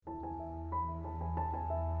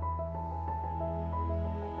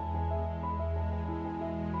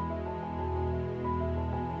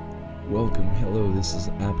Welcome, hello, this is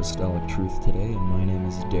Apostolic Truth Today, and my name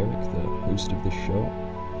is Derek, the host of the show.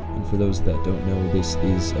 And for those that don't know, this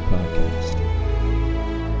is a podcast.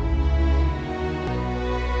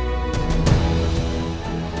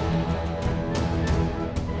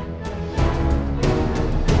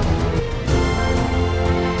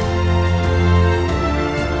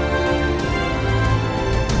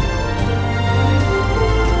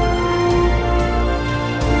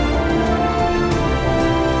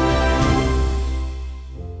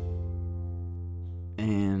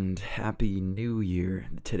 And Happy New Year.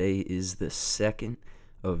 Today is the 2nd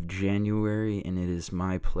of January, and it is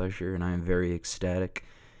my pleasure, and I am very ecstatic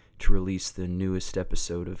to release the newest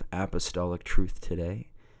episode of Apostolic Truth Today.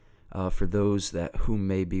 For those who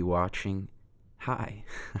may be watching, hi.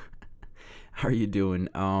 How are you doing?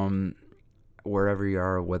 Wherever you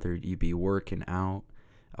are, whether you be working out,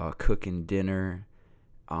 cooking dinner,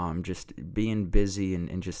 just being busy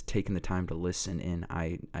and just taking the time to listen in,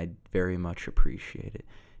 I very much appreciate it,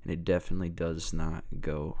 and it definitely does not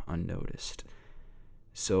go unnoticed.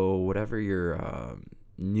 So whatever your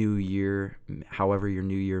new year, however your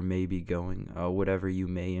new year may be going, whatever you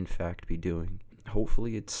may in fact be doing,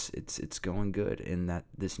 hopefully it's going good, and that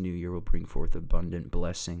this new year will bring forth abundant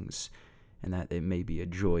blessings, and that it may be a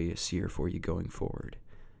joyous year for you going forward.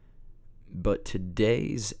 But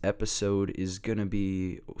today's episode is going to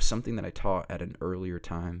be something that I taught at an earlier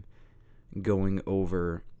time, going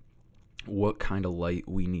over what kind of light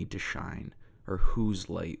we need to shine, or whose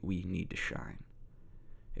light we need to shine.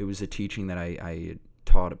 It was a teaching that I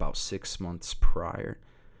taught about 6 months prior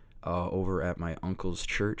over at my uncle's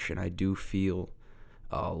church, and I do feel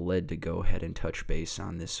led to go ahead and touch base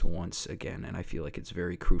on this once again, and I feel like it's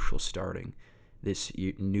very crucial starting this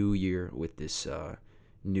new year with this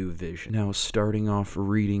new vision. Now, starting off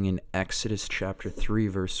reading in Exodus chapter 3,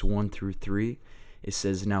 verse 1 through 3, it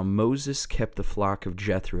says, "Now Moses kept the flock of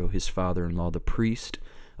Jethro, his father-in-law, the priest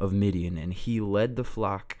of Midian, and he led the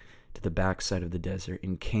flock to the backside of the desert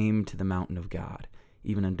and came to the mountain of God,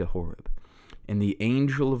 even unto Horeb. And the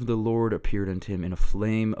angel of the Lord appeared unto him in a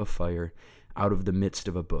flame of fire out of the midst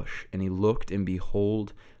of a bush. And he looked, and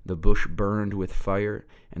behold, the bush burned with fire,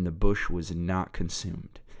 and the bush was not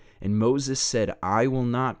consumed. And Moses said, I will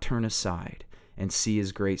not turn aside and see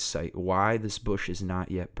his great sight, why this bush is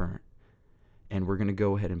not yet burnt." And we're going to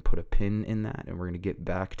go ahead and put a pin in that, and we're going to get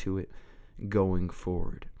back to it going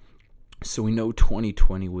forward. So we know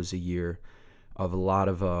 2020 was a year of a lot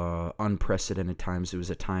of unprecedented times. It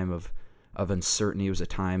was a time of uncertainty. It was a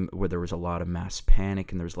time where there was a lot of mass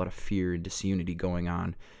panic, and there was a lot of fear and disunity going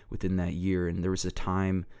on within that year. And there was a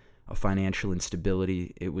time of financial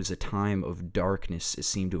instability. It was a time of darkness. It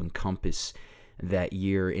seemed to encompass that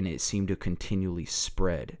year, and it seemed to continually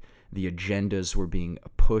spread. The agendas were being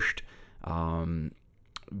pushed,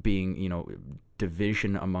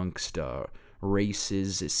 division amongst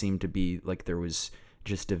races. It seemed to be like there was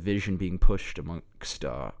just division being pushed amongst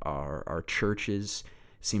our churches.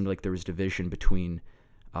 It seemed like there was division between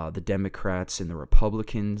the Democrats and the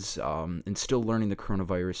Republicans, and still learning the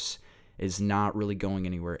coronavirus is not really going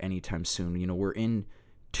anywhere anytime soon. We're in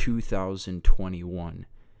 2021,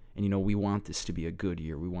 and we want this to be a good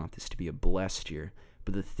year. We want this to be a blessed year.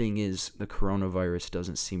 But the thing is, the coronavirus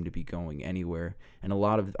doesn't seem to be going anywhere, and a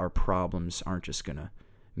lot of our problems aren't just going to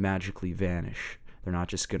magically vanish. They're not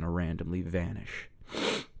just going to randomly vanish.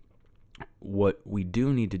 What we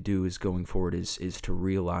do need to do is going forward is to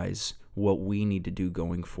realize what we need to do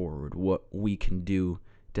going forward, what we can do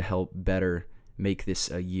to help better make this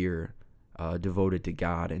a year devoted to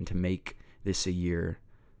God, and to make this a year,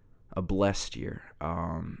 a blessed year,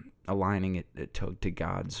 aligning it to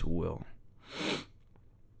God's will.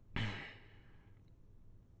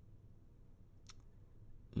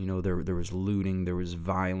 There was looting, there was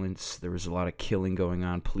violence, there was a lot of killing going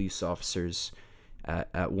on. Police officers,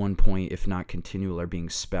 at one point, if not continual, are being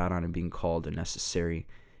spat on and being called unnecessary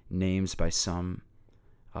names by some.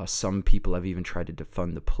 Some people have even tried to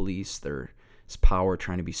defund the police. There's power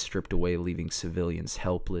trying to be stripped away, leaving civilians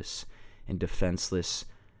helpless and defenseless.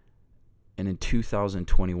 And in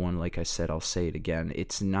 2021, like I said, I'll say it again,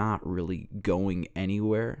 it's not really going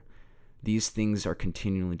anywhere. These things are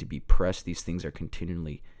continuing to be pressed. These things are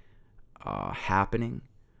continually happening.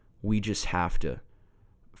 We just have to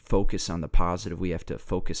focus on the positive. We have to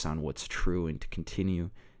focus on what's true and to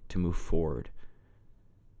continue to move forward.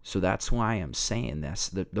 So that's why I'm saying this.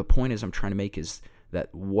 The point is I'm trying to make is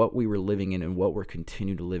that what we were living in and what we're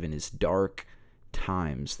continuing to live in is dark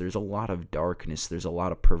times. There's a lot of darkness. There's a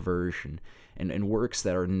lot of perversion and works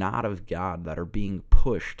that are not of God that are being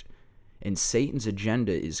pushed. And Satan's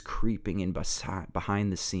agenda is creeping in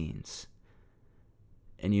behind the scenes.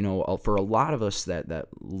 And, for a lot of us that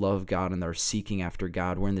love God and are seeking after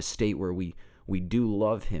God, we're in the state where we do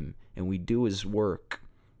love him and we do his work.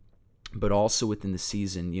 But also within the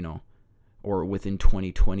season, or within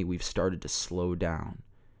 2020, we've started to slow down.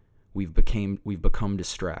 We've become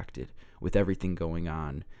distracted with everything going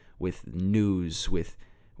on, with news, with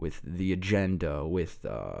the agenda, with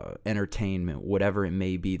entertainment, whatever it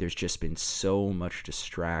may be. There's just been so much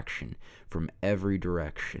distraction from every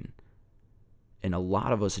direction. And a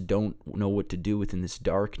lot of us don't know what to do within this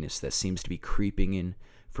darkness that seems to be creeping in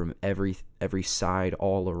from every side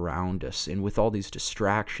all around us. And with all these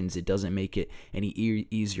distractions, it doesn't make it any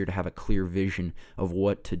easier to have a clear vision of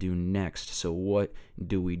what to do next. So what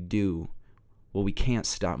do? Well, we can't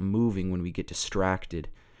stop moving when we get distracted.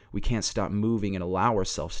 We can't stop moving and allow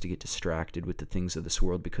ourselves to get distracted with the things of this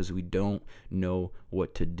world because we don't know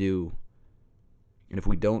what to do. And if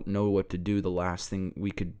we don't know what to do, the last thing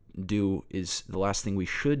we should do is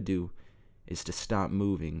to stop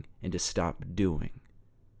moving and to stop doing.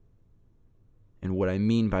 And what I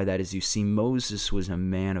mean by that is, you see, Moses was a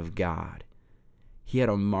man of God. He had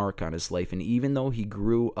a mark on his life, and even though he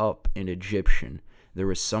grew up an Egyptian, there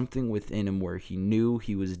was something within him where he knew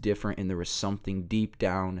he was different, and there was something deep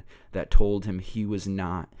down that told him he was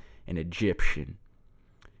not an Egyptian.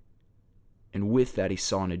 And with that, he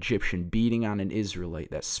saw an Egyptian beating on an Israelite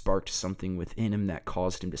that sparked something within him that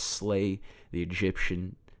caused him to slay the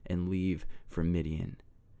Egyptian and leave for Midian.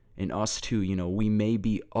 And us too, we may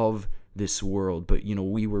be of this world, but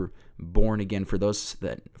we were born again. For those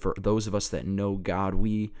of us that know God,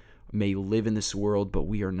 we may live in this world, but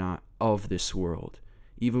we are not of this world.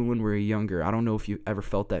 Even when we were younger, I don't know if you ever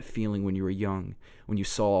felt that feeling when you were young, when you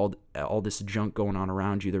saw all this junk going on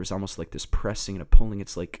around you. There was almost like this pressing and a pulling.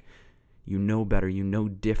 It's like you know better, you know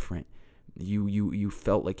different. You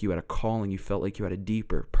felt like you had a calling. You felt like you had a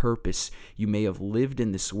deeper purpose. You may have lived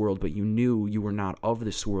in this world, but you knew you were not of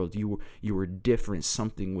this world. You were different.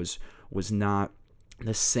 Something was not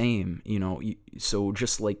the same, So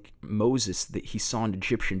just like Moses, that he saw an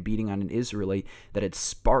Egyptian beating on an Israelite, that had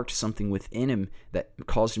sparked something within him that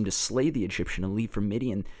caused him to slay the Egyptian and leave for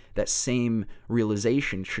Midian. That same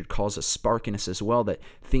realization should cause a spark in us as well, that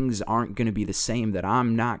things aren't going to be the same, that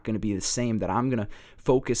I'm not going to be the same, that I'm going to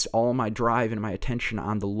focus all my drive and my attention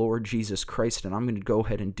on the Lord Jesus Christ, and I'm going to go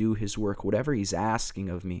ahead and do his work. Whatever he's asking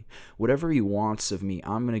of me, whatever he wants of me,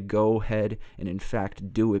 I'm going to go ahead and in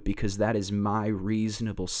fact do it, because that is my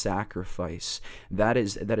reasonable sacrifice. That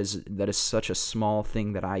is such a small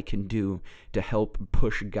thing that I can do to help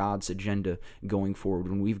push God's agenda going forward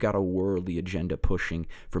when we've got a worldly agenda pushing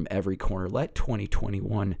from every corner. Let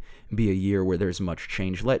 2021 be a year where there's much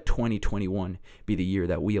change. Let 2021 be the year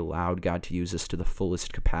that we allowed God to use us to the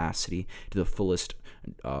fullest capacity, to the fullest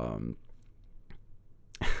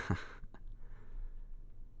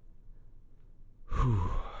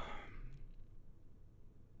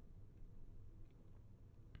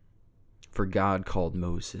For God called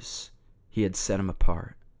Moses. He had set him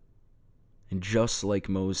apart. And just like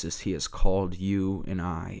Moses, he has called you and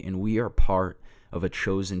I, and we are part of a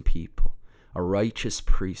chosen people, a righteous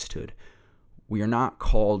priesthood. We are not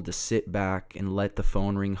called to sit back and let the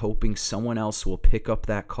phone ring, hoping someone else will pick up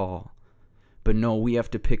that call. But no, we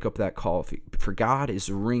have to pick up that call, for God is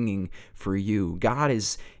ringing for you. God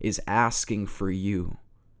is asking for you.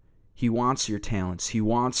 He wants your talents. He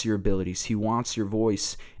wants your abilities. He wants your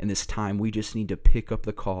voice in this time. We just need to pick up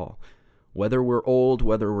the call. Whether we're old,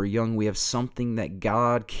 whether we're young, we have something that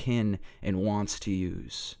God can and wants to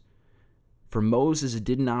use. For Moses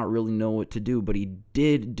did not really know what to do, but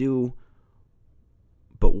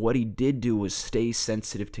what he did do was stay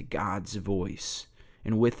sensitive to God's voice.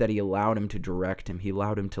 And with that, he allowed him to direct him. He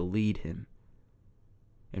allowed him to lead him.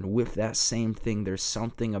 And with that same thing, there's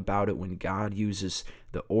something about it when God uses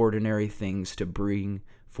the ordinary things to bring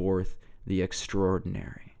forth the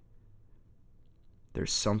extraordinary.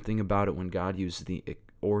 There's something about it when God uses the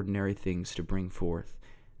ordinary things to bring forth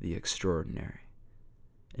the extraordinary.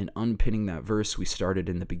 And unpinning that verse we started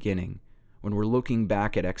in the beginning, when we're looking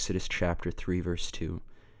back at Exodus chapter 3, verse 2,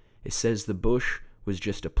 it says the bush was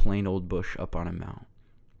just a plain old bush up on a mount.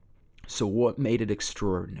 So what made it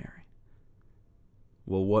extraordinary?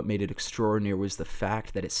 Well, what made it extraordinary was the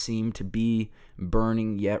fact that it seemed to be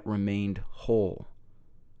burning yet remained whole.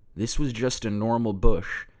 This was just a normal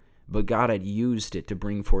bush, but God had used it to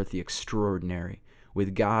bring forth the extraordinary.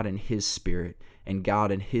 With God and his spirit and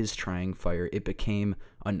God and his trying fire, it became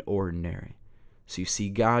unordinary. So you see,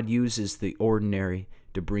 God uses the ordinary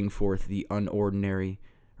to bring forth the unordinary,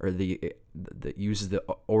 or uses the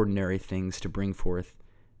ordinary things to bring forth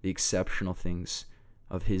the exceptional things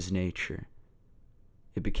of his nature.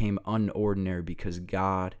 It became unordinary because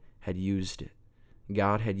God had used it.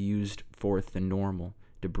 God had used forth the normal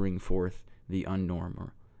to bring forth the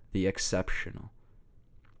unnormal, the exceptional.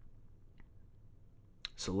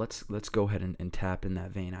 So let's go ahead and tap in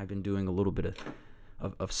that vein. I've been doing a little bit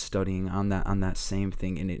of studying on that same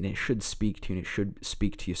thing, and it should speak to you, and it should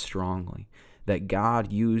speak to you strongly, that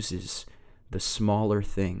God uses the smaller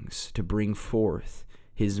things to bring forth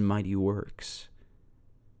his mighty works.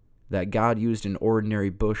 That God used an ordinary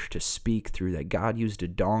bush to speak through, that God used a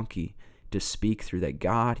donkey to speak through, that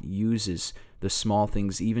God uses the small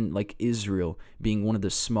things, even like Israel being one of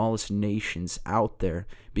the smallest nations out there,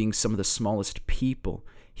 being some of the smallest people.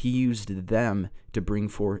 He used them to bring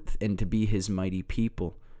forth and to be his mighty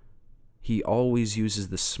people. He always uses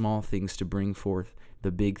the small things to bring forth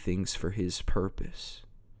the big things for his purpose.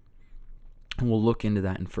 And we'll look into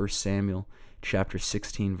that in 1 Samuel chapter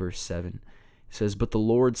 16, verse 7. It says, "But the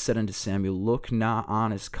Lord said unto Samuel, Look not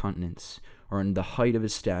on his countenance, or on the height of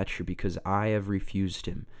his stature, because I have refused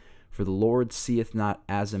him. For the Lord seeth not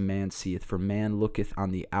as a man seeth, for man looketh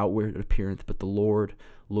on the outward appearance, but the Lord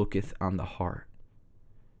looketh on the heart."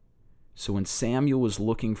 So when Samuel was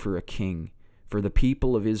looking for a king, for the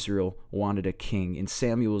people of Israel wanted a king, and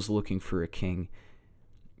Samuel was looking for a king,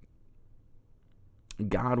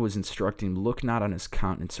 God was instructing him, look not on his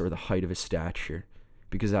countenance or the height of his stature,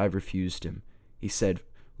 because I've refused him. He said,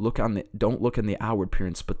 don't look on the outward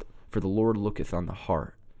appearance, but for the Lord looketh on the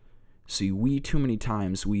heart. See, we too many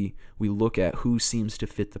times, we look at who seems to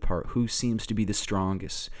fit the part, who seems to be the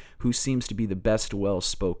strongest, who seems to be the best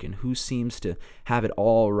well-spoken, who seems to have it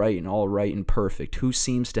all right and perfect, who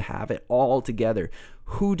seems to have it all together.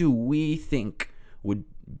 Who do we think would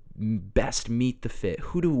best meet the fit?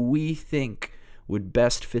 Who do we think would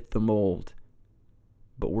best fit the mold?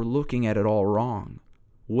 But we're looking at it all wrong.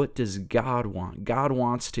 What does God want? God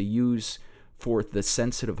wants to use forth the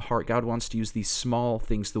sensitive heart. God wants to use these small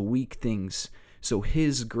things, the weak things, so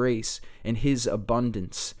his grace and his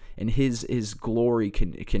abundance and his glory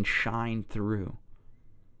can shine through.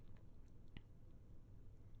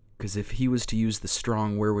 Because if he was to use the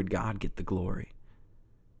strong, where would God get the glory?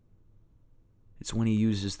 It's when he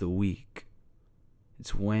uses the weak.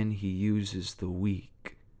 It's when he uses the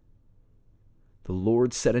weak. The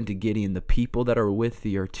Lord said unto Gideon, The people that are with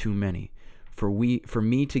thee are too many. For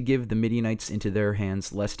me to give the Midianites into their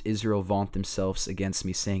hands, lest Israel vaunt themselves against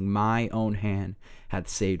me, saying, My own hand hath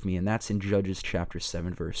saved me. And that's in Judges chapter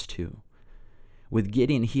 7, verse 2. With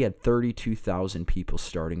Gideon, he had 32,000 people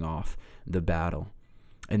starting off the battle.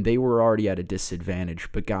 And they were already at a disadvantage,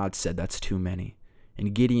 but God said, that's too many.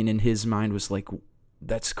 And Gideon in his mind was like,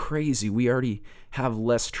 that's crazy. We already have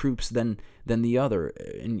less troops than the other,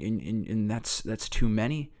 and that's too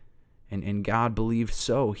many. And God believed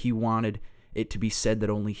so. He wanted it to be said that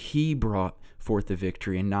only he brought forth the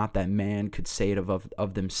victory, and not that man could say it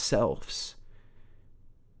of themselves.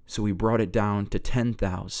 So he brought it down to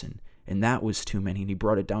 10,000, and that was too many. And he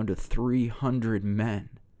brought it down to 300 men.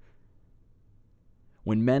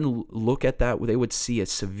 When men look at that, they would see a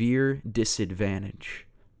severe disadvantage.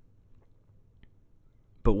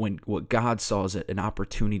 But what God saw is an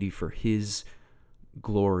opportunity for his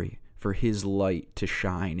glory, for his light to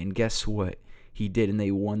shine. And guess what? He did, and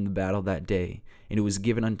they won the battle that day. And it was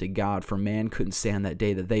given unto God, for man couldn't say on that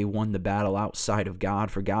day that they won the battle outside of God,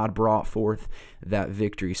 for God brought forth that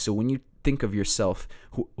victory. So when you think of yourself,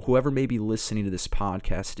 whoever may be listening to this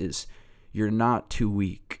podcast, you're not too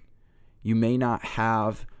weak. You may not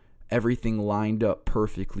have everything lined up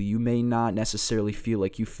perfectly. You may not necessarily feel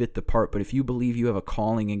like you fit the part, but if you believe you have a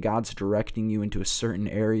calling and God's directing you into a certain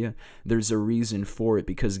area, there's a reason for it,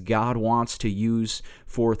 because God wants to use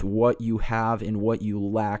forth what you have and what you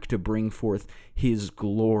lack to bring forth his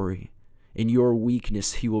glory. In your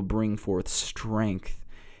weakness, he will bring forth strength.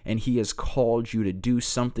 And he has called you to do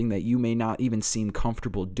something that you may not even seem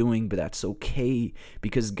comfortable doing, but that's okay,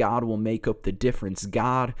 because God will make up the difference.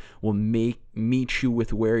 God will meet you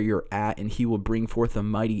with where you're at, and he will bring forth a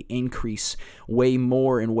mighty increase, way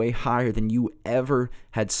more and way higher than you ever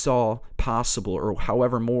had saw possible, or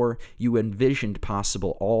however more you envisioned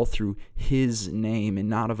possible, all through his name and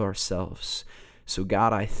not of ourselves. So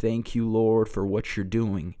God, I thank you, Lord, for what you're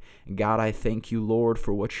doing. God, I thank you, Lord,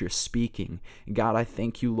 for what you're speaking. God, I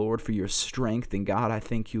thank you, Lord, for your strength. And God, I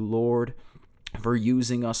thank you, Lord, for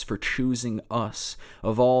using us, for choosing us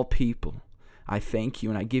of all people. I thank you,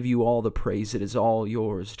 and I give you all the praise. It is all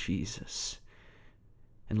yours, Jesus.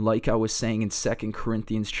 And like I was saying in 2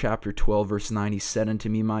 Corinthians chapter 12, verse 9, he said unto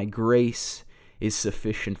me, My grace is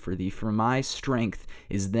sufficient for thee. For my strength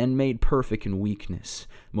is then made perfect in weakness.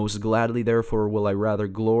 Most gladly, therefore, will I rather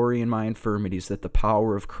glory in my infirmities, that the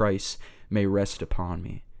power of Christ may rest upon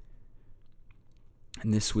me.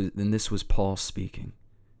 And this was Paul speaking.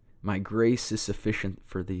 My grace is sufficient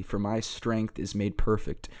for thee, for my strength is made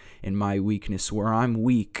perfect in my weakness. Where I'm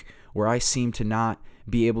weak, where I seem to not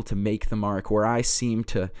be able to make the mark, where I seem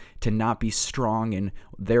to not be strong, and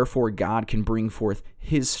therefore God can bring forth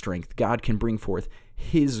his strength. God can bring forth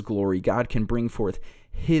his glory. God can bring forth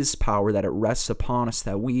his power, that it rests upon us,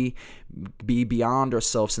 that we be beyond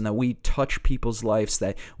ourselves, and that we touch people's lives,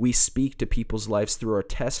 that we speak to people's lives through our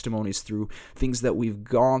testimonies, through things that we've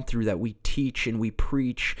gone through, that we teach and we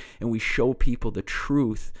preach and we show people the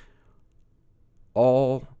truth,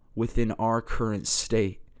 all within our current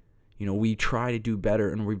state. You know, we try to do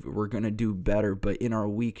better, and we're going to do better, but in our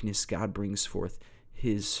weakness, God brings forth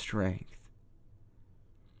his strength.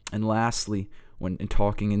 And lastly, when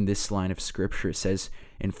talking in this line of scripture, it says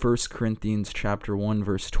in 1 Corinthians chapter 1,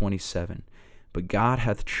 verse 27, but God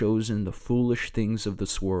hath chosen the foolish things of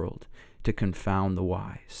this world to confound the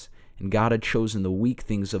wise. And God had chosen the weak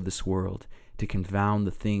things of this world to confound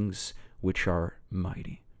the things which are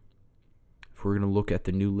mighty. If we're going to look at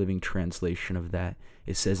the New Living Translation of that,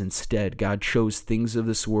 it says, instead, God chose things of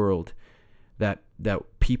this world that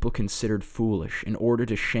people considered foolish in order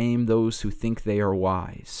to shame those who think they are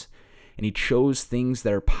wise. And he chose things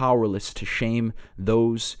that are powerless to shame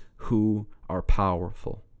those who are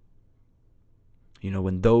powerful. You know,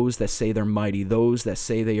 when those that say they're mighty, those that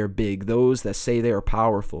say they are big, those that say they are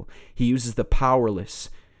powerful, he uses the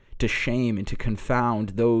powerless to shame and to confound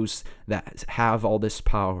those that have all this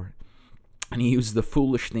power. And he uses the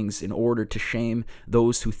foolish things in order to shame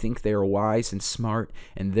those who think they are wise and smart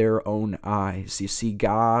in their own eyes. You see,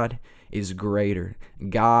 God is greater.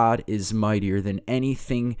 God is mightier than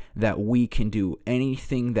anything that we can do,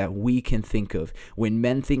 anything that we can think of. When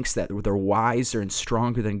men think that they're wiser and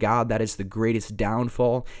stronger than God, that is the greatest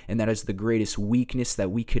downfall, and that is the greatest weakness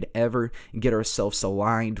that we could ever get ourselves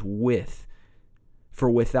aligned with. For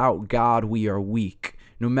without God, we are weak.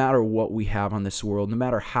 No matter what we have on this world, no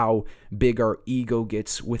matter how big our ego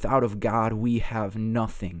gets, without of God, we have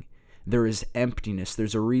nothing. There is emptiness.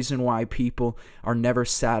 There's a reason why people are never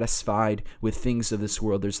satisfied with things of this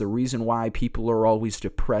world. There's the reason why people are always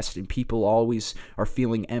depressed, and people always are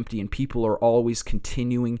feeling empty, and people are always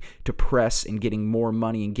continuing to press and getting more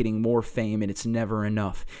money and getting more fame, and it's never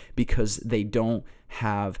enough because they don't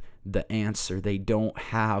have the answer. They don't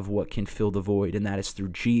have what can fill the void, and that is through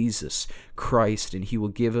Jesus Christ, and he will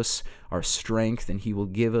give us our strength, and he will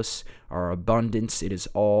give us our abundance. It is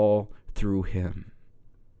all through him.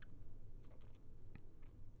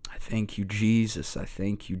 I thank you, Jesus. I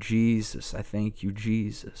thank you, Jesus. I thank you,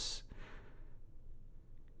 Jesus.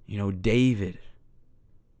 You know, David,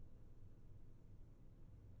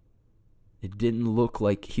 it didn't look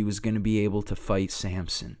like he was going to be able to fight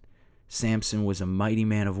Samson. Samson was a mighty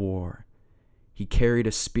man of war. He carried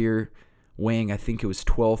a spear weighing, I think it was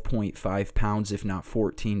 12.5 pounds, if not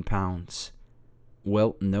 14 pounds.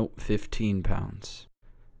 Well, nope, 15 pounds.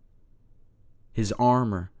 His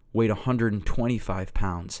armor weighed 125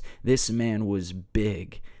 pounds. This man was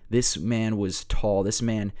big. This man was tall. This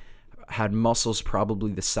man had muscles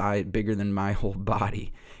probably the size bigger than my whole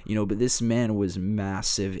body. You know, but this man was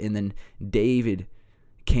massive. And then David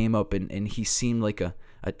came up, and he seemed like a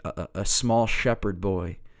small shepherd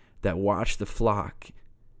boy that watched the flock.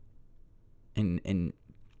 And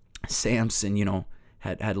Samson, you know,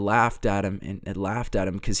 had laughed at him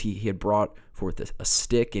because he had brought forth a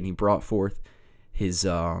stick, and he brought forth his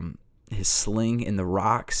sling in the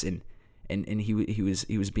rocks, and he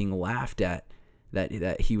was being laughed at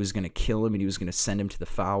that he was going to kill him, and he was going to send him to the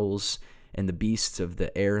fowls and the beasts of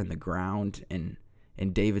the air and the ground.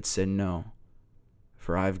 And David said, no,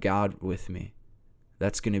 for I have God with me.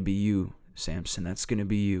 That's going to be you, Samson. That's going to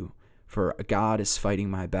be you. For God is fighting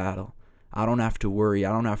my battle. I don't have to worry.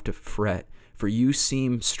 I don't have to fret. For you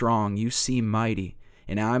seem strong. You seem mighty.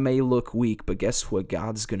 And I may look weak, but guess what?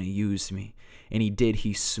 God's going to use me. And he did.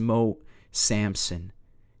 He smote Samson.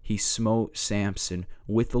 He smote Samson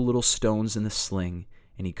with the little stones in the sling,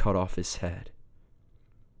 and he cut off his head.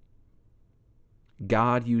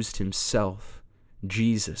 God used himself,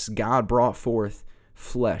 Jesus. God brought forth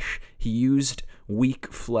flesh. He used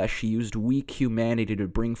weak flesh. He used weak humanity to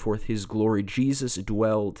bring forth his glory. Jesus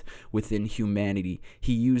dwelled within humanity.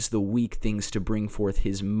 He used the weak things to bring forth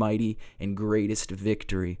his mighty and greatest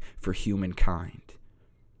victory for humankind.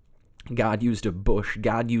 God used a bush.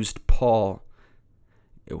 God used Paul,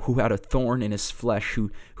 who had a thorn in his flesh,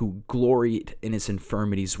 who gloried in his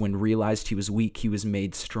infirmities. When realized he was weak, he was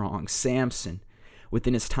made strong. Samson,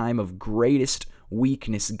 within his time of greatest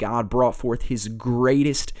weakness, God brought forth his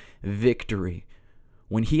greatest victory.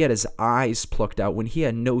 When he had his eyes plucked out, when he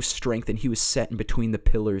had no strength and he was set in between the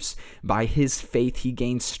pillars, by his faith he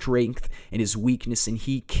gained strength in his weakness, and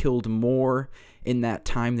he killed more in that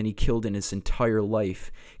time than he killed in his entire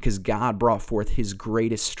life, because God brought forth his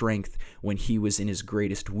greatest strength when he was in his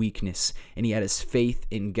greatest weakness, and he had his faith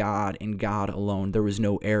in God and God alone. There was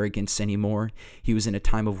no arrogance anymore. He was in a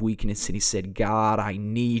time of weakness, and he said, God, I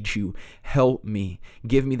need you. Help me.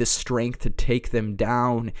 Give me the strength to take them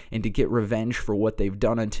down and to get revenge for what they've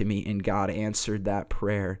done unto me. And God answered that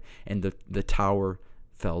prayer, and the tower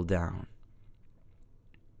fell down.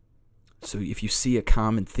 So if you see a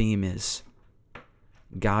common theme is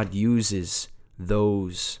God uses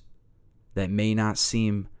those that may not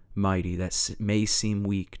seem mighty, that may seem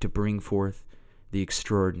weak, to bring forth the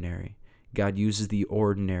extraordinary. God uses the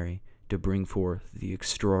ordinary to bring forth the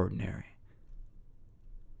extraordinary.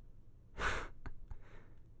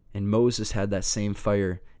 And Moses had that same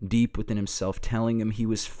fire deep within himself, telling him he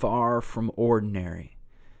was far from ordinary.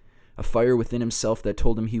 A fire within himself that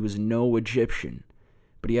told him he was no Egyptian,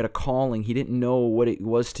 but he had a calling. He didn't know what it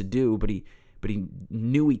was to do, but he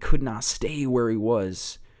knew he could not stay where he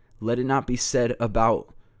was. Let it not be said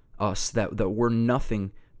about us that we're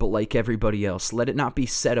nothing but like everybody else. Let it not be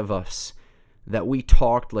said of us that we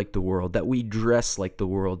talked like the world, that we dressed like the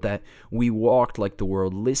world, that we walked like the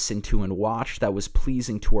world, listened to and watched that was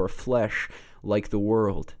pleasing to our flesh like the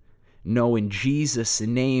world. No, in Jesus'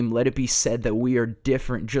 name, let it be said that we are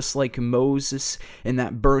different. Just like Moses in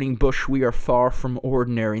that burning bush, we are far from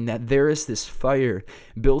ordinary, and that there is this fire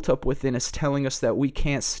built up within us telling us that we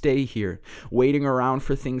can't stay here, waiting around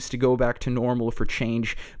for things to go back to normal, for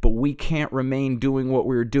change, but we can't remain doing what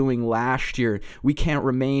we were doing last year. We can't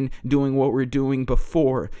remain doing what we were doing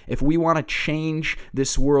before. If we want to change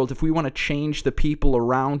this world, if we want to change the people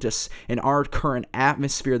around us in our current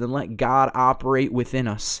atmosphere, then let God operate within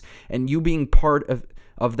us. And you being part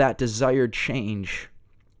of that desired change.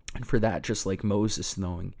 And for that, just like Moses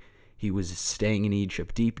knowing he was staying in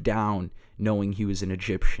Egypt, deep down knowing he was an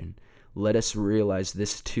Egyptian, let us realize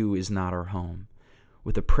this too is not our home.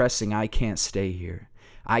 With the pressing, I can't stay here.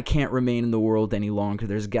 I can't remain in the world any longer.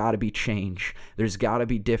 There's got to be change. There's got to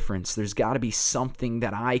be difference. There's got to be something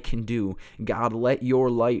that I can do. God, let your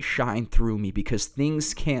light shine through me, because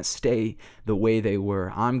things can't stay the way they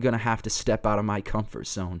were. I'm going to have to step out of my comfort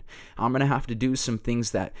zone. I'm going to have to do some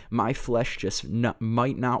things that my flesh just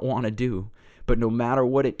might not want to do. But no matter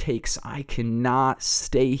what it takes, I cannot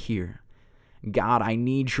stay here. God, I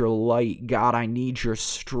need your light. God, I need your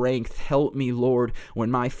strength. Help me, Lord,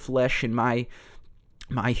 when my flesh and my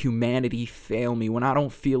humanity fail me, when I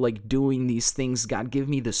don't feel like doing these things. God, give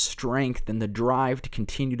me the strength and the drive to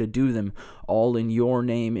continue to do them, all in your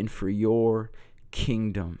name and for your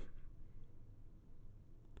kingdom.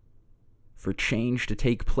 For change to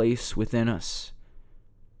take place within us,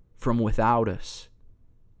 from without us,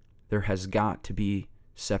 there has got to be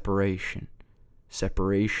separation.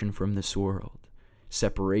 Separation from this world.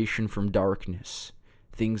 Separation from darkness.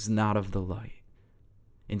 Things not of the light.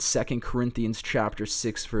 In 2 Corinthians chapter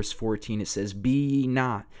 6, verse 14, it says, Be ye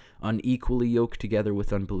not unequally yoked together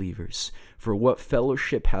with unbelievers. For what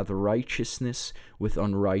fellowship hath righteousness with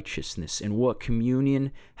unrighteousness? And what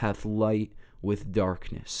communion hath light with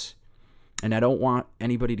darkness? And I don't want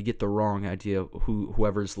anybody to get the wrong idea,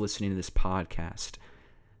 whoever's listening to this podcast,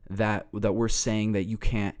 that we're saying that you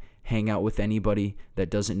can't hang out with anybody that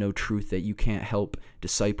doesn't know truth, that you can't help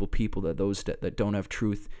disciple people, that those that don't have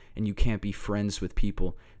truth, and you can't be friends with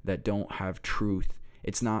people that don't have truth.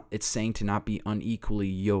 It's saying to not be unequally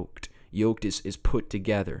yoked. Yoked is put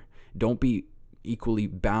together. Don't be equally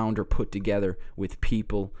bound or put together with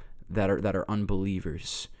people that are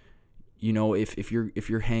unbelievers. You know, if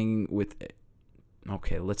you're hanging with,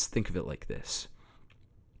 okay, let's think of it like this.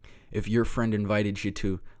 If your friend invited you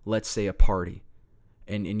to, let's say, a party,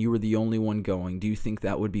 and you were the only one going, do you think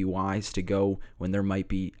that would be wise to go when there might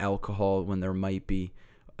be alcohol, when there might be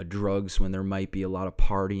drugs, when there might be a lot of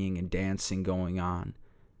partying and dancing going on?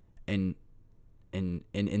 And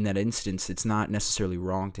in that instance, it's not necessarily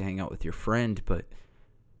wrong to hang out with your friend, but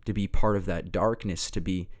to be part of that darkness, to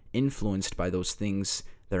be influenced by those things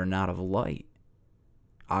that are not of light,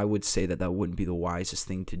 I would say that wouldn't be the wisest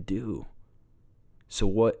thing to do. So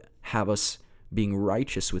what have us being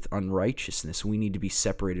righteous with unrighteousness? We need to be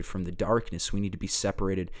separated from the darkness. We need to be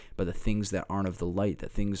separated by the things that aren't of the light,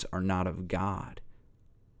 that things are not of God.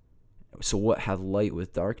 So what hath light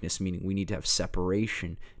with darkness? Meaning we need to have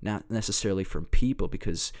separation, not necessarily from people,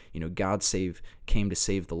 because God came to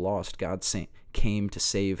save the lost. God came to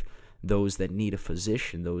save those that need a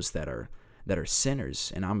physician, those that are that are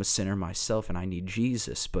sinners, and I'm a sinner myself and I need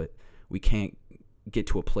Jesus, but we can't get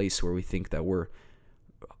to a place where we think that we're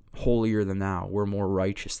holier than thou, we're more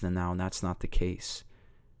righteous than thou, and that's not the case.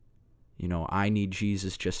 I need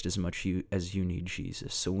Jesus just as much as you need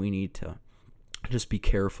Jesus. So we need to just be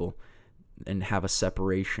careful and have a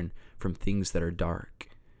separation from things that are dark.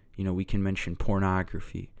 We can mention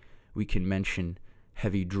pornography. We can mention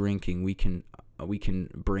heavy drinking. We can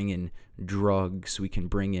bring in drugs. We can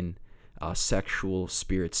bring in sexual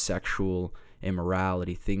spirits, sexual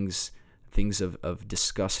immorality, things of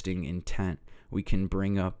disgusting intent. We can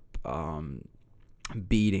bring up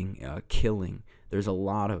beating, killing. There's a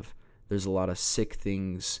lot of sick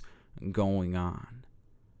things going on.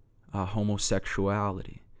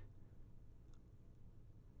 Homosexuality.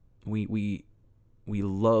 We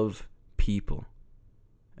love people,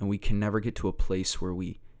 and we can never get to a place where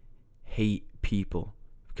we hate people,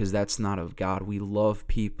 because that's not of God. We love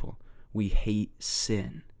people. We hate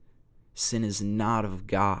sin. Sin is not of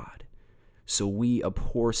God. So we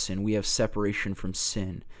abhor sin. We have separation from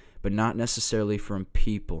sin, but not necessarily from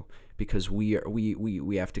people, because we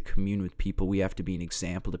have to commune with people. We have to be an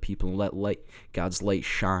example to people and let God's light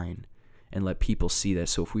shine and let people see that.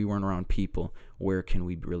 So if we weren't around people, where can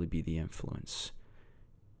we really be the influence?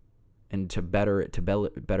 And to better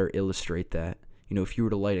illustrate that, if you were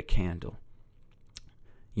to light a candle,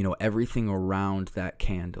 everything around that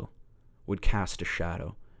candle would cast a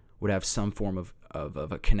shadow, would have some form of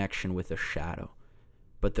a connection with a shadow.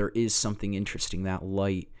 But there is something interesting. That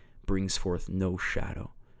light brings forth no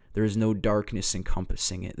shadow. There is no darkness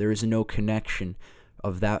encompassing it. There is no connection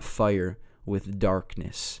of that fire with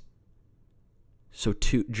darkness. So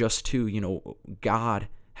God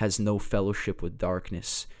has no fellowship with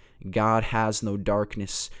darkness. God has no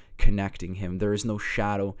darkness connecting him. There is no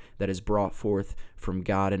shadow that is brought forth from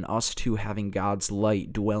God. And us too, having God's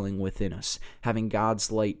light dwelling within us, having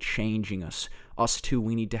God's light changing us, us too,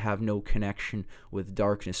 we need to have no connection with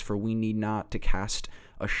darkness, for we need not to cast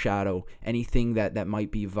a shadow. Anything that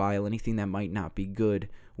might be vile, anything that might not be good,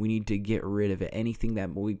 we need to get rid of it. Anything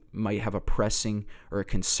that we might have a pressing or a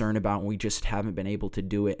concern about and we just haven't been able to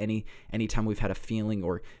do it. Anytime we've had a feeling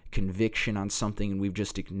or conviction on something and we've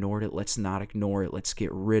just ignored it, let's not ignore it. Let's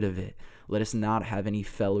get rid of it. Let us not have any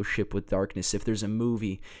fellowship with darkness. If there's a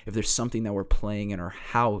movie, if there's something that we're playing in our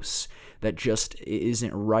house that just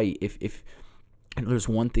isn't right, and there's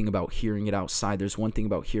one thing about hearing it outside, there's one thing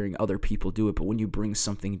about hearing other people do it, but when you bring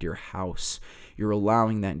something into your house, you're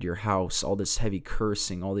allowing that into your house, all this heavy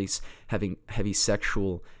cursing, all these heavy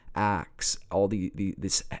sexual acts, all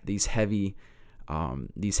these heavy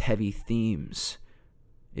themes.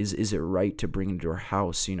 Is it right to bring into our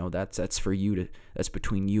house? That's for you that's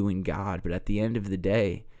between you and God. But at the end of the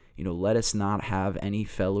day, let us not have any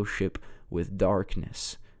fellowship with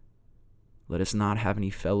darkness. Let us not have any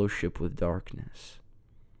fellowship with darkness.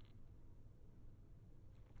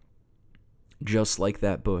 Just like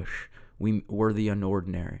that bush, we're the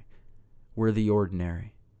unordinary. We're the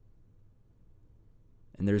ordinary.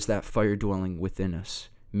 And there's that fire dwelling within us,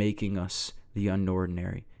 making us the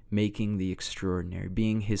unordinary, making the extraordinary,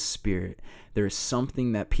 being his spirit. There is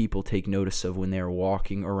something that people take notice of when they are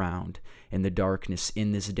walking around in the darkness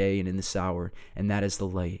in this day and in this hour, and that is the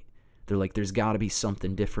light. They're like, there's got to be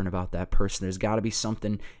something different about that person. There's got to be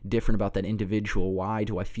something different about that individual. Why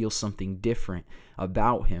do I feel something different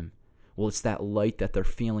about him? Well, it's that light that they're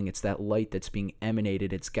feeling. It's that light that's being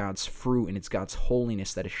emanated. It's God's fruit and it's God's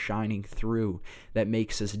holiness that is shining through, that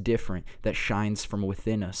makes us different, that shines from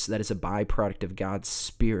within us. That is a byproduct of God's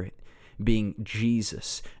Spirit, being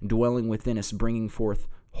Jesus, dwelling within us, bringing forth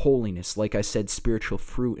holiness. Like I said, spiritual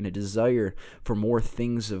fruit and a desire for more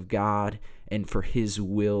things of God and for his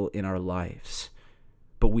will in our lives.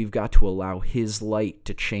 But we've got to allow his light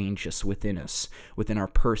to change us, within our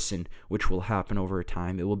person, which will happen over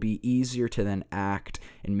time. It will be easier to then act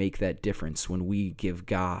and make that difference when we give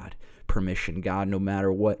God permission. God, no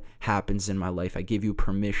matter what happens in my life, I give you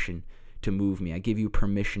permission to move me. I give you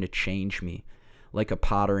permission to change me. Like a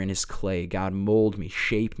potter in his clay, God, mold me,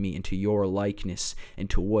 shape me into your likeness,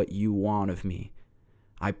 into what you want of me.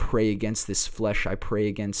 I pray against this flesh. I pray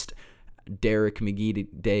against Derek McGee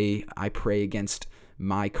today. I pray against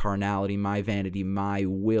my carnality, my vanity, my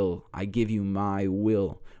will. I give you my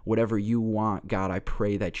will. Whatever you want, God, I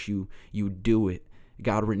pray that you do it.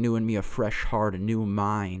 God, renew in me a fresh heart, a new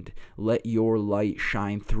mind. Let your light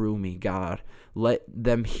shine through me, God. Let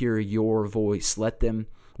them hear your voice. Let them,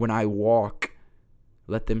 when I walk,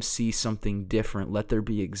 let them see something different. Let there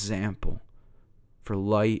be example. For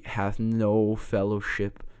light hath no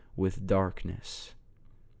fellowship with darkness.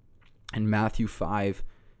 In Matthew 5,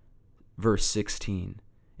 verse 16,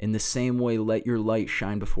 In the same way, let your light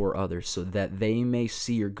shine before others, so that they may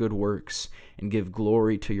see your good works and give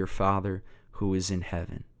glory to your Father who is in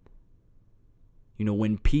heaven.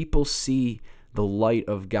 When people see the light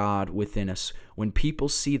of God within us, when people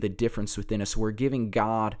see the difference within us, we're giving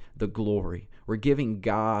God the glory. We're giving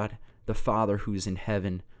God, the Father who's in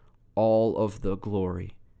heaven, all of the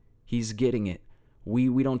glory. He's getting it.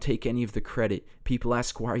 We don't take any of the credit. People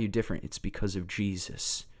ask, why are you different? It's because of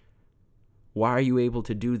Jesus. Why are you able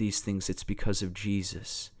to do these things? It's because of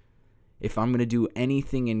Jesus. If I'm going to do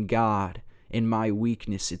anything in God, in my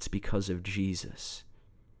weakness, it's because of Jesus.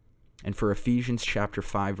 And for Ephesians chapter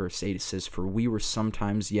 5, verse 8, it says, "For we were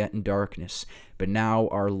sometimes yet in darkness, but now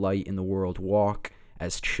are light in the world. Walk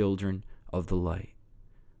as children of the light."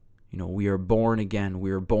 We are born again.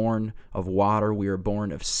 We are born of water. We are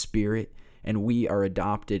born of spirit. And we are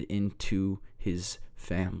adopted into his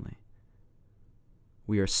family.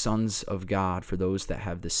 We are sons of God for those that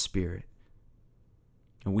have the Spirit.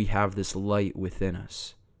 And we have this light within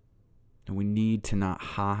us. And we need to not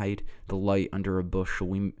hide the light under a bushel.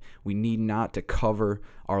 We need not to cover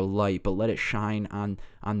our light, but let it shine on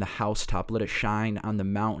the housetop. Let it shine on the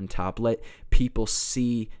mountaintop. Let people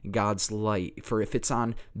see God's light. For if it's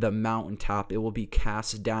on the mountaintop, it will be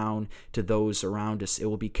cast down to those around us. It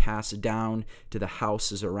will be cast down to the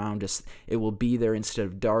houses around us. It will be there instead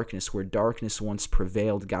of darkness. Where darkness once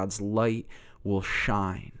prevailed, God's light will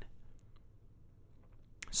shine.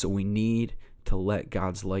 So we need to let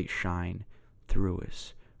God's light shine through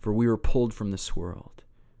us. For we were pulled from this world.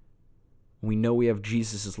 We know we have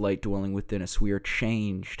Jesus' light dwelling within us. We are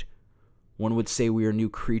changed. One would say we are a new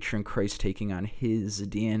creature in Christ, taking on his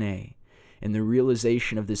DNA. And the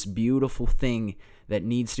realization of this beautiful thing that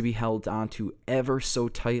needs to be held onto ever so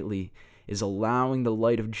tightly is allowing the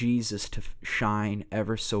light of Jesus to shine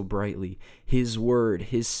ever so brightly. His word,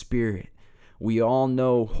 his Spirit. We all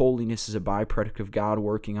know holiness is a byproduct of God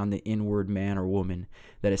working on the inward man or woman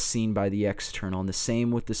that is seen by the external. And the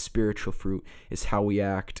same with the spiritual fruit is how we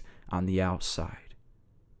act on the outside.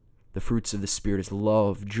 The fruits of the Spirit is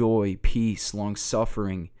love, joy, peace,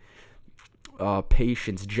 long-suffering,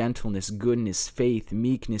 patience, gentleness, goodness, faith,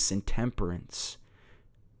 meekness, and temperance.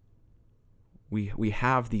 We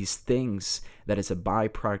have these things that is a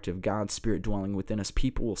byproduct of God's Spirit dwelling within us.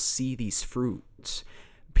 People will see these fruits.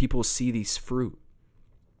 People see these fruit.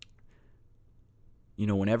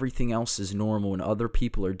 When everything else is normal and other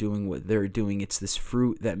people are doing what they're doing, it's this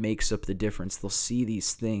fruit that makes up the difference. They'll see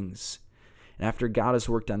these things. And after God has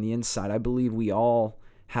worked on the inside, I believe we all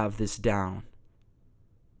have this down.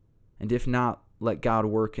 And if not, let God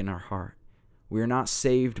work in our heart. We are not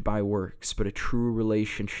saved by works, but a true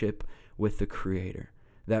relationship with the Creator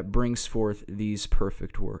that brings forth these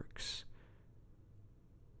perfect works.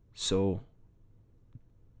 So,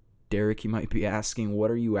 Derek, you might be asking, what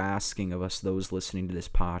are you asking of us, those listening to this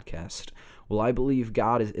podcast? Well, I believe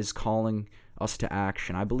God is calling us to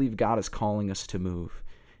action. I believe God is calling us to move.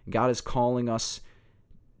 God is calling us,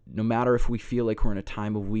 no matter if we feel like we're in a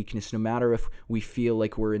time of weakness, no matter if we feel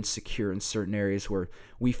like we're insecure in certain areas where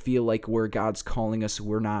we feel like where God's calling us,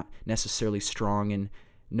 we're not necessarily strong. And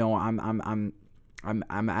no, I'm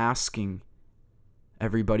asking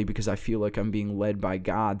everybody, because I feel like I'm being led by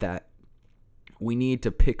God, that we need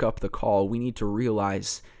to pick up the call. We need to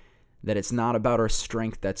realize that it's not about our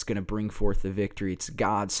strength that's going to bring forth the victory. It's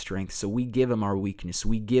God's strength. So we give him our weakness.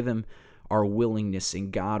 We give him our willingness,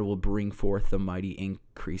 and God will bring forth the mighty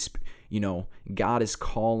increase. God is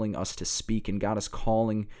calling us to speak, and God is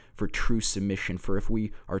calling for true submission. For if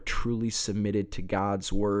we are truly submitted to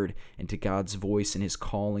God's word and to God's voice and his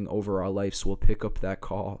calling over our lives, we'll pick up that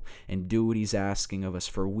call and do what he's asking of us.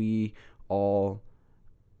 For we all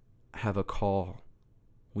have a call.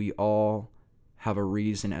 We all have a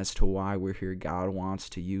reason as to why we're here. God wants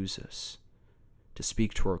to use us to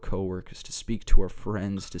speak to our coworkers, to speak to our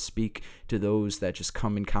friends, to speak to those that just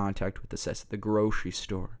come in contact with us at the grocery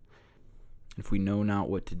store. If we know not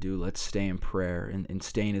what to do, let's stay in prayer and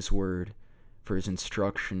stay in his word for his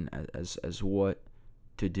instruction as what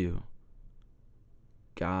to do.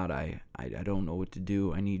 God, I don't know what to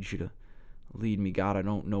do. I need you to lead me. God, I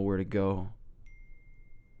don't know where to go.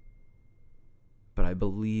 But I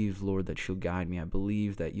believe, Lord, that you'll guide me. I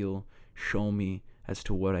believe that you'll show me as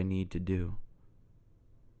to what I need to do.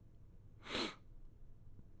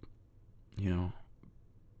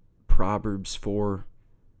 Proverbs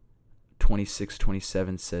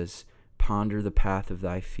 4:26-27 says, "Ponder the path of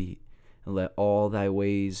thy feet, and let all thy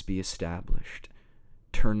ways be established.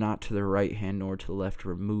 Turn not to the right hand nor to the left.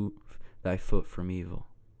 Remove thy foot from evil."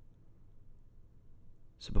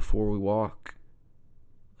 So before we walk,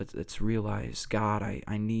 Let's realize, God,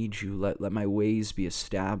 I need you. Let my ways be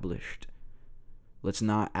established. Let's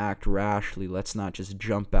not act rashly. Let's not just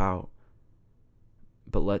jump out.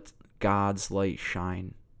 But let God's light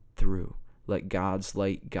shine through. Let God's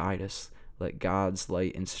light guide us. Let God's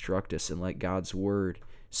light instruct us. And let God's word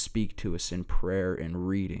speak to us in prayer and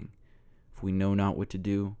reading. If we know not what to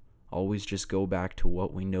do, always just go back to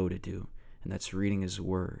what we know to do. And that's reading his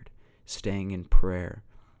word, staying in prayer,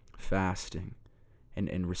 fasting,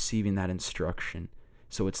 and receiving that instruction.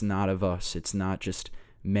 So it's not of us. It's not just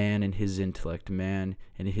man and his intellect, man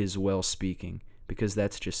and his well-speaking, because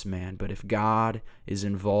that's just man. But if God is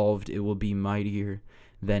involved, it will be mightier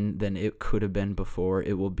than it could have been before.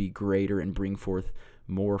 It will be greater and bring forth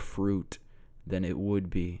more fruit than it would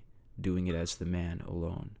be doing it as the man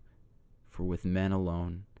alone. For with men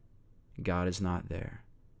alone, God is not there.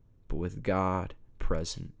 But with God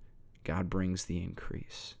present, God brings the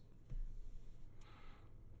increase.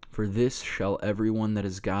 For this shall everyone that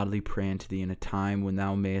is godly pray unto thee in a time when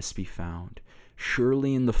thou mayest be found.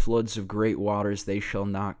 Surely in the floods of great waters they shall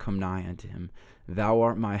not come nigh unto him. Thou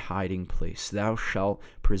art my hiding place. Thou shalt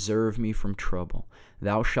preserve me from trouble.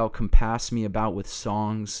 Thou shalt compass me about with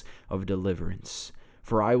songs of deliverance.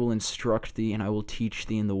 For I will instruct thee, and I will teach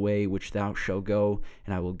thee in the way which thou shalt go,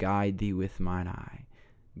 and I will guide thee with mine eye.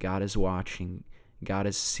 God is watching. God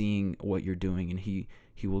is seeing what you're doing, and He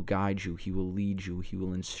will guide you. He will lead you. He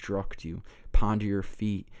will instruct you. Ponder your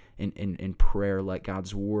feet in prayer. Let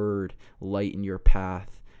God's word lighten your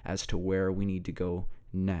path as to where we need to go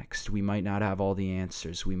next. We might not have all the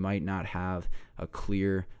answers. We might not have a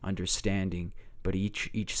clear understanding, but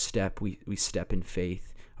each step we step in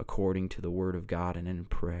faith according to the word of God and in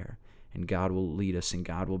prayer. And God will lead us, and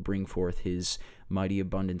God will bring forth His mighty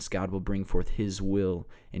abundance. God will bring forth His will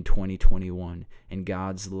in 2021, and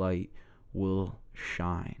God's light will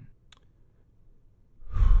shine.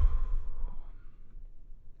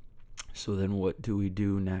 So then what do we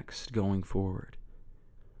do next going forward?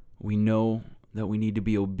 We know that we need to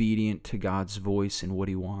be obedient to God's voice and what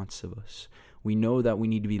He wants of us. We know that we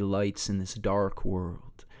need to be lights in this dark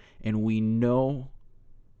world. And we know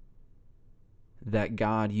that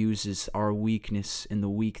God uses our weakness and the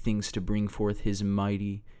weak things to bring forth His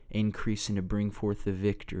mighty increase and to bring forth the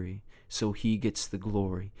victory. So He gets the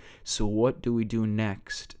glory. So what do we do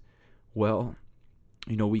next? Well,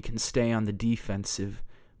 we can stay on the defensive,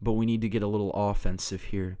 but we need to get a little offensive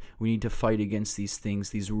here. We need to fight against these things,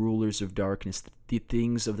 these rulers of darkness, the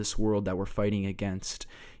things of this world that we're fighting against.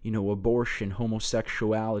 Abortion,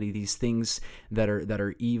 homosexuality, these things that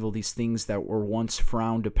are evil, these things that were once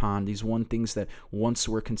frowned upon, these things that once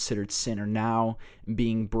were considered sin are now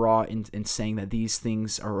being brought in saying that these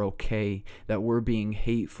things are okay, that we're being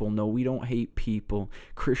hateful. No, we don't hate people.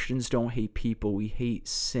 Christians don't hate people. We hate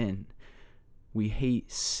sin. We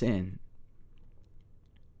hate sin.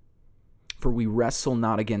 For we wrestle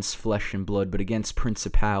not against flesh and blood, but against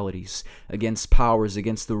principalities, against powers,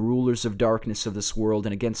 against the rulers of darkness of this world,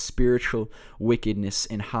 and against spiritual wickedness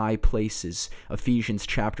in high places. Ephesians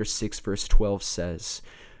chapter 6, verse 12 says,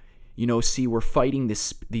 we're fighting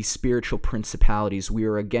these spiritual principalities. We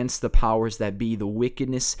are against the powers that be, the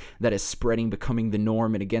wickedness that is spreading, becoming the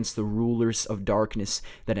norm, and against the rulers of darkness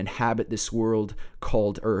that inhabit this world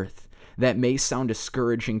called earth. That may sound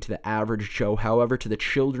discouraging to the average Joe. However, to the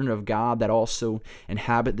children of God that also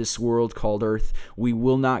inhabit this world called earth, we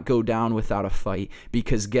will not go down without a fight.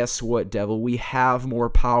 Because guess what, devil? We have more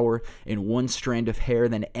power in one strand of hair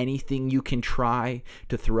than anything you can try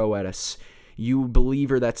to throw at us. You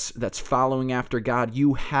believer that's following after God,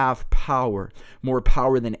 you have power, more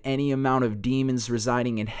power than any amount of demons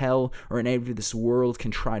residing in hell or in any of this world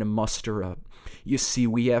can try to muster up. You see,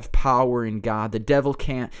 we have power in God. The devil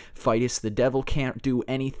can't fight us. The devil can't do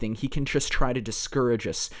anything. He can just try to discourage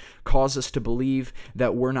us, cause us to believe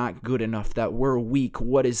that we're not good enough, that we're weak.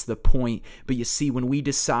 What is the point? But you see, when we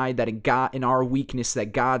decide that in our weakness,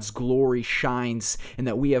 that God's glory shines and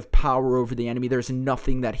that we have power over the enemy, there's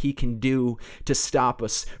nothing that he can do to stop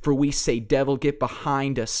us. For we say, devil, get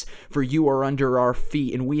behind us, for you are under our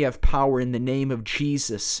feet, and we have power in the name of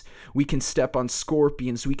Jesus. We can step on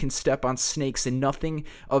scorpions, we can step on snakes, and nothing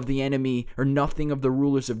of the enemy or nothing of the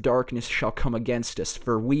rulers of darkness shall come against us.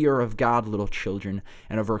 For we are of God, little children,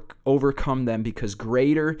 and have overcome them, because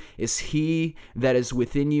greater is He that is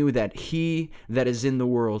within you than he that is in the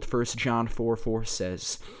world. 1 John 4:4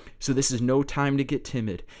 says. So this is no time to get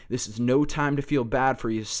timid. This is no time to feel bad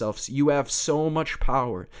for yourselves. You have so much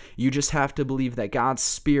power. You just have to believe that God's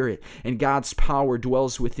Spirit and God's power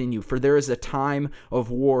dwells within you. For there is a time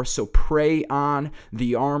of war. So pray on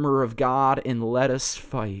the armor of God and let us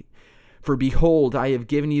fight. For behold, I have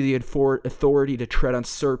given you the authority to tread on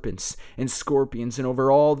serpents and scorpions and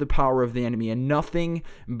over all the power of the enemy, and nothing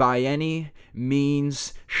by any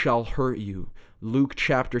means shall hurt you. Luke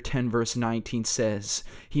chapter 10 verse 19 says,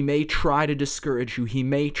 he may try to discourage you, he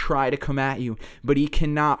may try to come at you, but he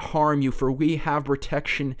cannot harm you, for we have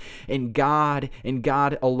protection in God and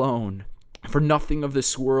God alone. For nothing of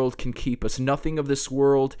this world can keep us. Nothing of this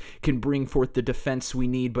world can bring forth the defense we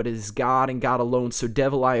need, but it is God and God alone. So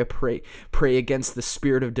devil, I pray against the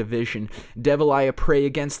spirit of division. Devil, I pray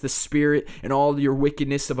against the spirit and all your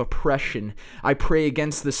wickedness of oppression. I pray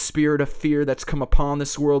against the spirit of fear that's come upon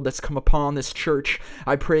this world, that's come upon this church.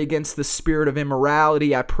 I pray against the spirit of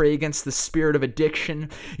immorality. I pray against the spirit of addiction.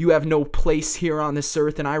 You have no place here on this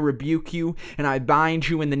earth, and I rebuke you, and I bind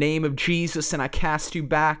you in the name of Jesus, and I cast you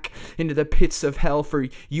back into the pits of hell, for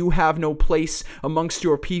you have no place amongst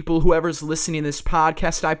your people. Whoever's listening to this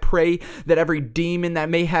podcast, I pray that every demon that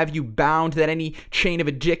may have you bound, that any chain of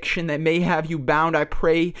addiction that may have you bound, I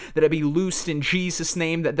pray that it be loosed in Jesus'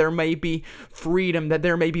 name, that there may be freedom, that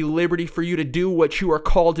there may be liberty for you to do what you are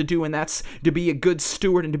called to do, and that's to be a good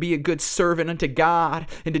steward and to be a good servant unto God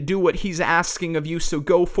and to do what He's asking of you. So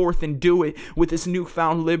go forth and do it with this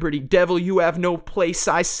newfound liberty. Devil, you have no place.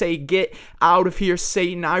 I say, get out of here,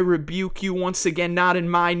 Satan. I rebuke you once again, not in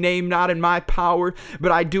my name, not in my power,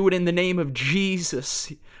 but I do it in the name of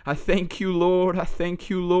Jesus. I thank you, Lord. I thank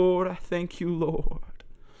you, Lord. I thank you, Lord.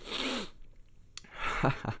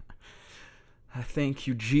 I thank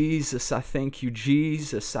you, Jesus. I thank you,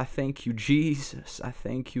 Jesus. I thank you, Jesus. I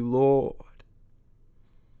thank you, Lord.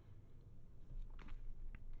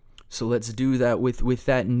 So let's do that with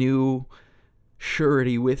that new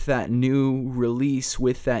surety, with that new release,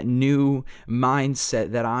 with that new mindset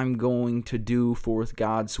that I'm going to do forth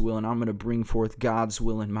God's will, and I'm going to bring forth God's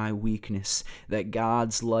will in my weakness, that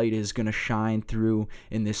God's light is going to shine through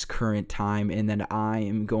in this current time, and that I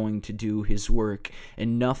am going to do His work,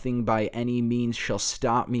 and nothing by any means shall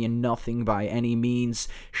stop me, and nothing by any means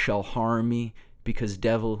shall harm me, because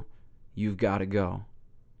devil, you've got to go.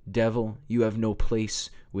 Devil, you have no place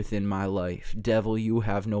within my life. Devil, you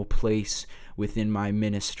have no place within my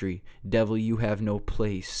ministry. Devil, you have no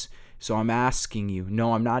place. So I'm asking you,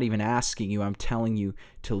 no, I'm not even asking you, I'm telling you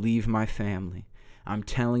to leave my family. I'm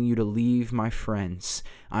telling you to leave my friends.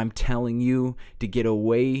 I'm telling you to get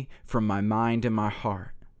away from my mind and my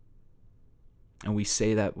heart. And we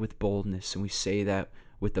say that with boldness, and we say that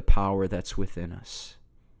with the power that's within us.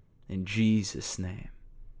 In Jesus' name.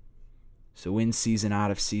 So in season,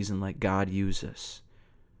 out of season, let God use us.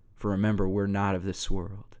 For remember, we're not of this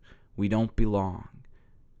world. We don't belong.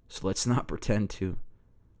 So let's not pretend to.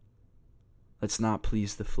 Let's not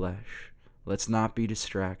please the flesh. Let's not be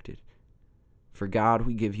distracted. For God,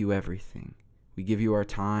 we give you everything. We give you our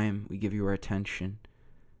time. We give you our attention.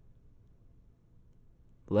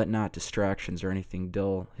 Let not distractions or anything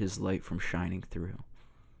dull His light from shining through.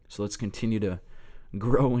 So let's continue to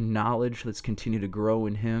grow in knowledge. Let's continue to grow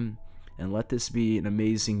in Him. And let this be an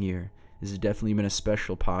amazing year. This has definitely been a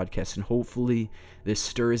special podcast, and hopefully this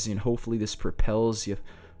stirs you, and hopefully this propels you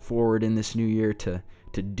forward in this new year to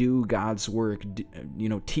do God's work,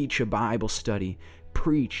 teach a Bible study,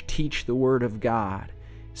 preach, teach the Word of God,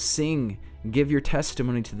 sing, give your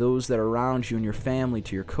testimony to those that are around you and your family,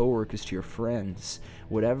 to your coworkers, to your friends,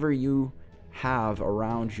 whatever you have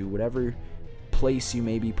around you, whatever place you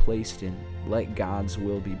may be placed in, let God's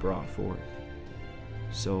will be brought forth.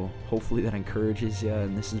 So hopefully that encourages you,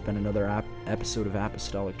 and this has been another episode of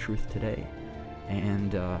Apostolic Truth Today,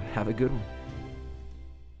 and have a good one.